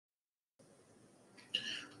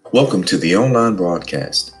Welcome to the online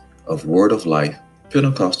broadcast of Word of Life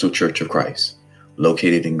Pentecostal Church of Christ,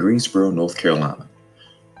 located in Greensboro, North Carolina,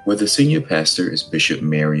 where the senior pastor is Bishop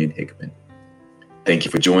Marion Hickman. Thank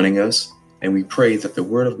you for joining us, and we pray that the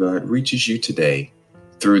Word of God reaches you today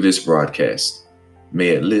through this broadcast. May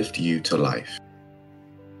it lift you to life.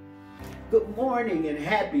 Good morning and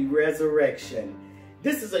happy resurrection.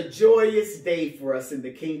 This is a joyous day for us in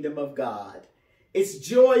the kingdom of God. It's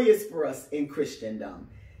joyous for us in Christendom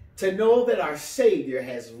to know that our Savior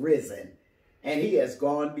has risen and he has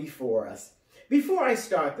gone before us. Before I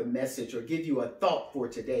start the message or give you a thought for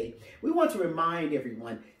today, we want to remind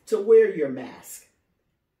everyone to wear your mask.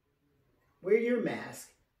 Wear your mask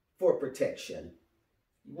for protection.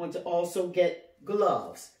 You want to also get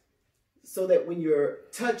gloves so that when you're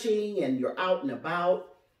touching and you're out and about,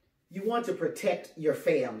 you want to protect your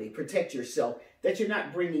family, protect yourself, that you're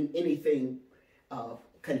not bringing anything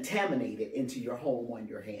contaminated into your home on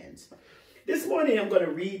your hands. This morning, I'm going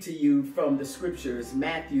to read to you from the scriptures,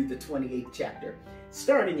 Matthew, the 28th chapter,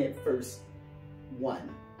 starting at verse 1.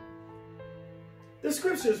 The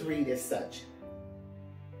scriptures read as such.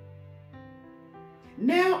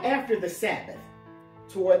 Now after the Sabbath,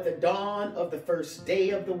 toward the dawn of the first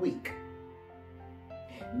day of the week,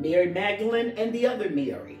 Mary Magdalene and the other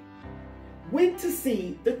Mary went to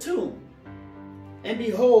see the tomb. And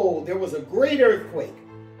behold, there was a great earthquake,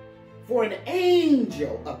 for an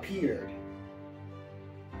angel appeared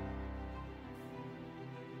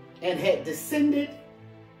and had descended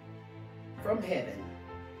from heaven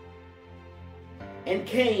and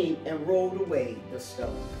came and rolled away the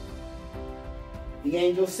stone. The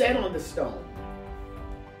angel sat on the stone.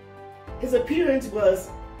 His appearance was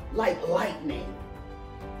like lightning,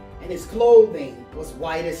 and his clothing was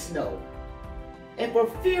white as snow. And for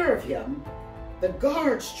fear of him, the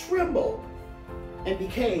guards trembled and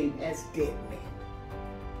became as dead men.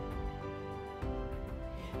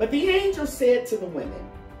 But the angel said to the women,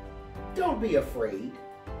 "Don't be afraid,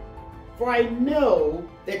 for I know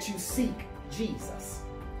that you seek Jesus,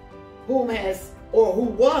 who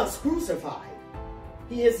was crucified.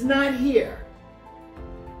 He is not here,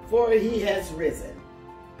 for he has risen."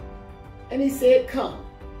 And he said, "Come,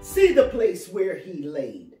 see the place where he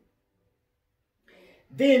laid.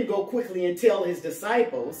 Then go quickly and tell his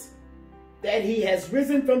disciples that he has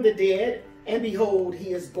risen from the dead, and behold,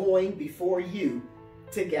 he is going before you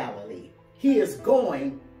to Galilee. He is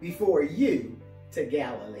going before you to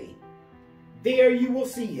Galilee. There you will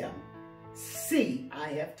see him. See, I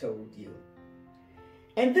have told you."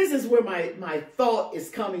 And this is where my thought is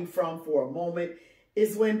coming from for a moment,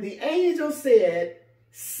 is when the angel said,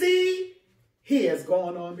 "See, he has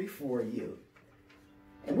gone on before you."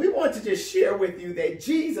 And we want to just share with you that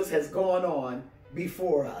Jesus has gone on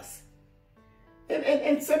before us.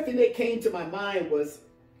 And something that came to my mind was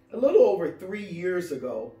a little over 3 years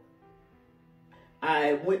ago,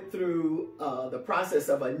 I went through the process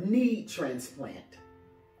of a knee transplant,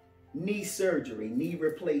 knee surgery, knee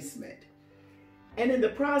replacement. And in the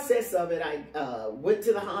process of it, I went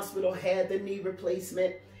to the hospital, had the knee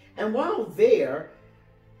replacement. And while there,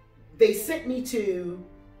 they sent me to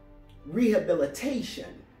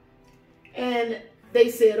rehabilitation. And they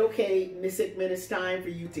said, "Okay, Miss Hickman, it's time for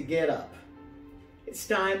you to get up. It's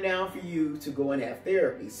time now for you to go and have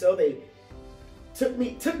therapy." So they took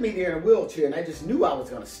me there in a wheelchair, and I just knew I was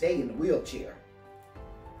going to stay in the wheelchair.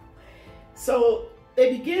 So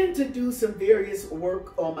they began to do some various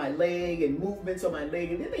work on my leg and movements on my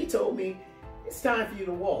leg, and then they told me, "It's time for you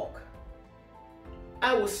to walk."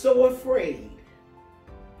 I was so afraid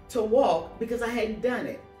to walk because I hadn't done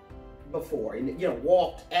it before, and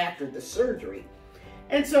walked after the surgery.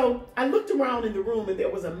 And so I looked around in the room, and there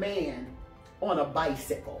was a man on a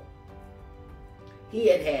bicycle. He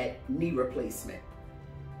had had knee replacement.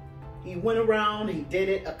 He went around, he did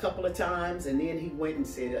it a couple of times, and then he went and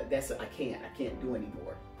said, I can't do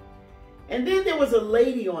anymore." And then there was a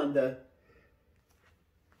lady on the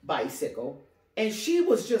bicycle, and she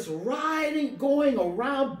was just riding, going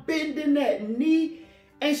around, bending that knee,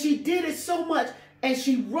 and she did it so much, and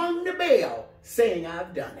she rung the bell saying,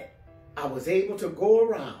 "I've done it." I was able to go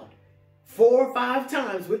around 4 or 5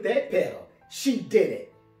 times with that pedal. She did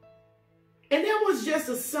it. And that was just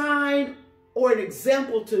a sign or an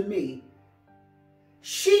example to me.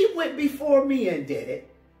 She went before me and did it,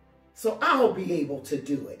 so I'll be able to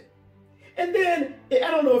do it. And then,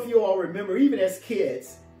 I don't know if you all remember, even as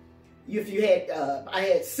kids, if you had, I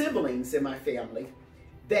had siblings in my family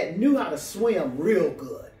that knew how to swim real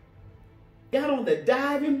good. Got on the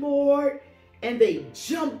diving board, and they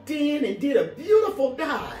jumped in and did a beautiful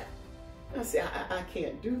dive. I said, I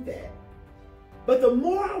can't do that. But the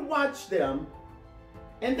more I watched them,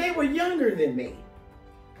 And they were younger than me.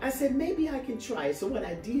 I said, maybe I can try it. So what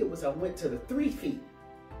I did was I went to the 3 feet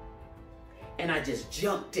and I just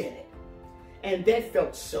jumped in it. And that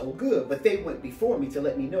felt so good. But they went before me to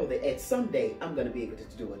let me know that at some day I'm going to be able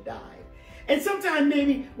to do a dive. And sometimes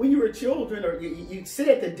maybe when you were children or you sit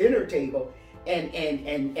at the dinner table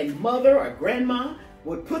and mother or grandma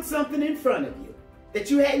would put something in front of you that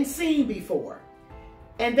you hadn't seen before.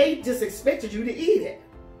 And they just expected you to eat it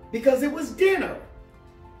because it was dinner.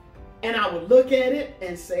 And I would look at it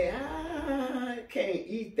and say, I can't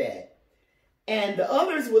eat that. And the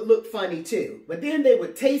others would look funny too. But then they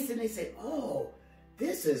would taste it and they say, oh,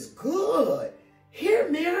 this is good. Here,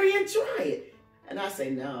 Marion, try it. And I say,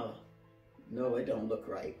 no, it don't look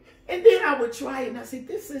right. And then I would try it and I say,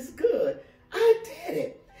 this is good. I did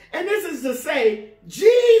it. And this is to say,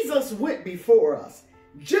 Jesus went before us,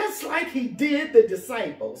 just like he did the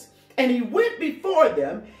disciples. And he went before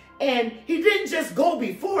them, and he didn't just go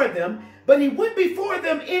before them, but he went before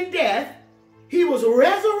them in death. He was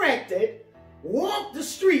resurrected, walked the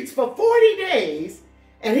streets for 40 days,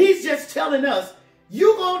 and he's just telling us,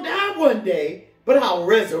 you're going to die one day, but I'll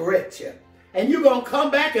resurrect you. And you're going to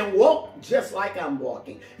come back and walk just like I'm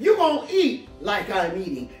walking. You're going to eat like I'm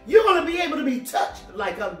eating. You're going to be able to be touched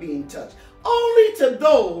like I'm being touched. Only to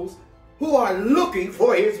those who are looking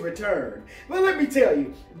for his return. But let me tell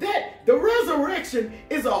you that the resurrection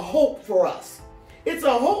is a hope for us. It's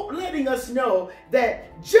a hope letting us know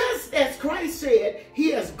that just as Christ said,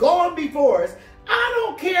 he has gone before us. I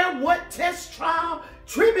don't care what test, trial,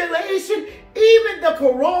 tribulation, even the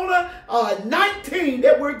corona-19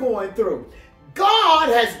 that we're going through. God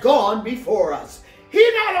has gone before us. He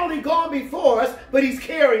not only gone before us, but he's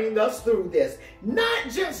carrying us through this. Not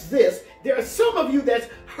just this. There are some of you that's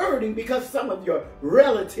hurting because some of your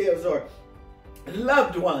relatives or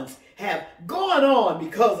loved ones have gone on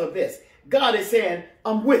because of this. God is saying,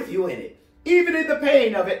 I'm with you in it. Even in the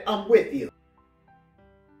pain of it, I'm with you.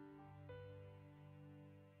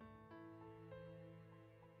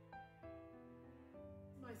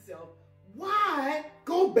 Myself, why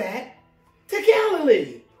go back to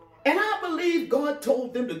Galilee? And I believe God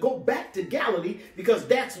told them to go back to Galilee because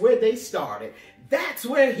that's where they started. That's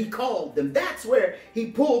where he called them. That's where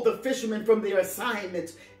he pulled the fishermen from their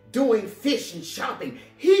assignments doing fish and shopping.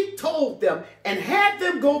 He told them and had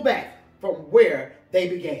them go back from where they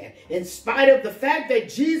began. In spite of the fact that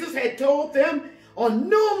Jesus had told them on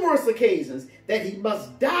numerous occasions that he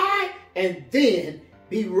must die and then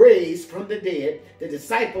be raised from the dead, the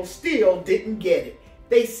disciples still didn't get it.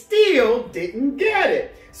 They still didn't get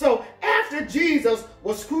it. So after Jesus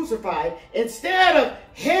was crucified, instead of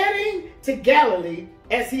heading to Galilee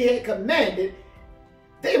as he had commanded,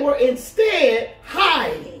 they were instead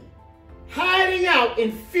hiding out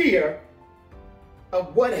in fear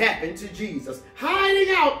of what happened to Jesus,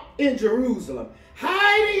 hiding out in Jerusalem,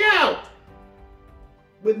 hiding out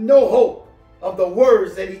with no hope of the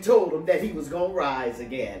words that he told them that he was going to rise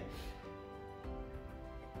again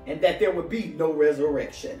and that there would be no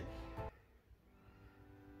resurrection.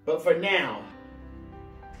 But for now,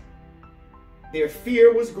 their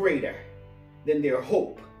fear was greater than their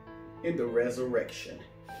hope in the resurrection.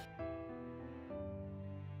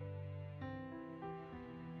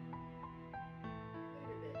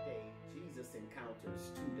 Later that day, Jesus encounters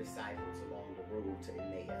 2 disciples along the road to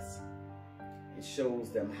Emmaus. It shows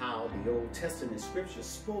them how the Old Testament scripture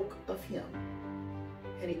spoke of him.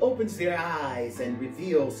 And he opens their eyes and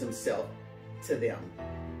reveals himself to them.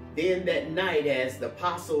 Then that night, as the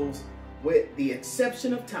apostles, with the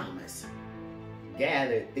exception of Thomas,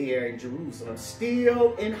 gathered there in Jerusalem,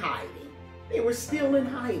 still in hiding. They were still in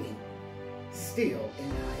hiding. Still in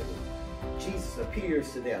hiding. Jesus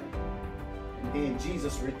appears to them. And then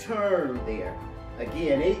Jesus returned there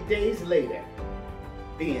again 8 days later.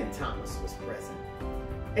 Then Thomas was present.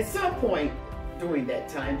 At some point during that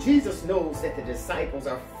time, Jesus knows that the disciples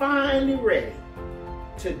are finally ready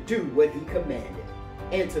to do what he commanded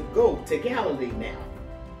and to go to Galilee now.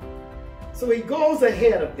 So he goes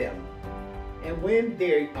ahead of them. And when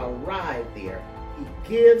they arrive there, he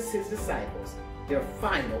gives his disciples their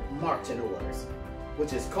final marching orders,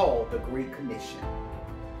 which is called the Great Commission.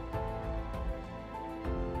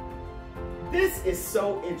 This is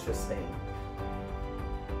so interesting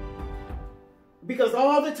because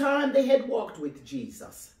all the time they had walked with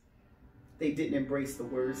Jesus, they didn't embrace the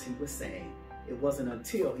words he was saying. It wasn't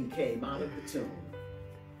until he came out of the tomb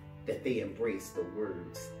that they embraced the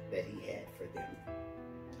words that he had for them.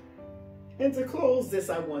 And to close this,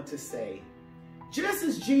 I want to say, just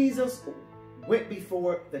as Jesus went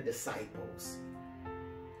before the disciples,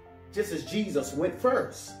 just as Jesus went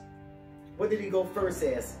first, what did he go first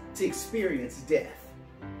as? To experience death.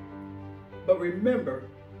 But remember,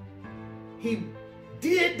 he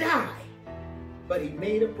did die, but he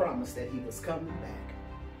made a promise that he was coming back.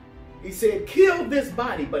 He said, kill this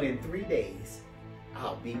body, but in 3 days,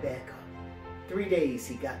 I'll be back up. 3 days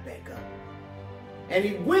he got back up. And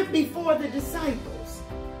he went before the disciples,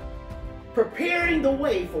 preparing the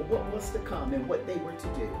way for what was to come and what they were to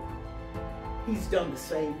do. He's done the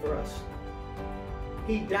same for us.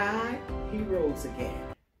 He died, he rose again.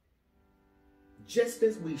 Just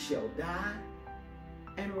as we shall die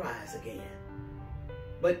and rise again.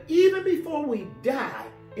 But even before we die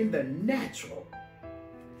in the natural,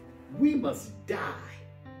 we must die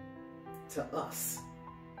to us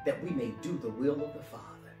that we may do the will of the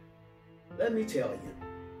Father. Let me tell you,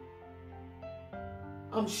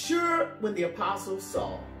 I'm sure when the apostles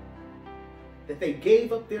saw that they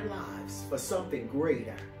gave up their lives for something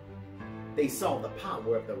greater, they saw the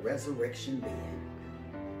power of the resurrection then.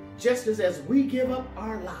 Just as we give up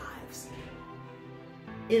our lives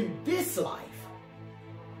in this life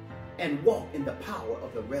and walk in the power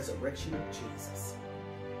of the resurrection of Jesus.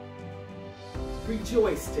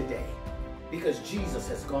 Rejoice today, because Jesus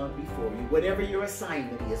has gone before you. Whatever your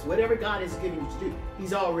assignment is, whatever God has given you to do,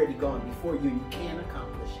 he's already gone before you. You can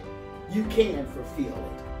accomplish it. You can fulfill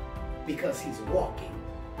it, because he's walking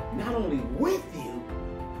not only with you,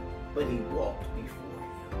 but he walked before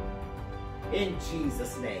you. In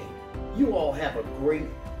Jesus' name, you all have a great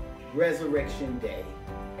resurrection day,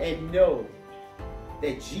 and know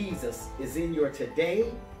that Jesus is in your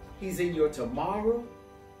today, he's in your tomorrow,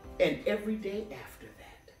 and every day after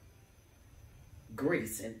that.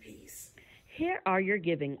 Grace and peace. Here are your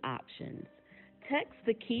giving options. Text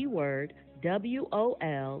the keyword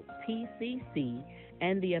WOLPCC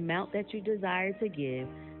and the amount that you desire to give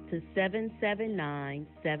to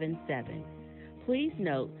 77977. Please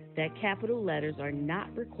note that capital letters are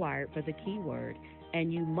not required for the keyword,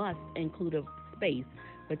 and you must include a space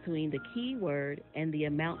between the keyword and the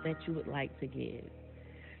amount that you would like to give.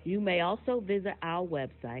 You may also visit our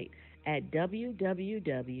website at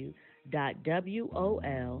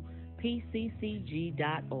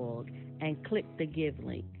www.wolpccg.org and click the Give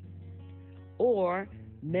link. Or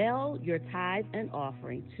mail your tithe and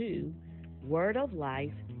offering to Word of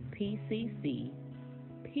Life, PCC,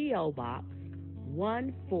 P.O. Box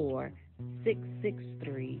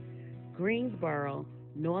 14663, Greensboro,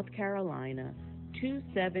 North Carolina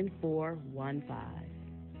 27415.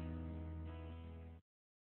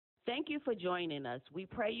 Thank you for joining us. We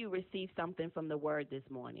pray you received something from the Word this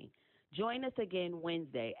morning. Join us again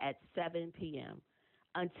Wednesday at 7 p.m.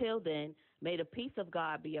 Until then, may the peace of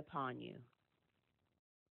God be upon you.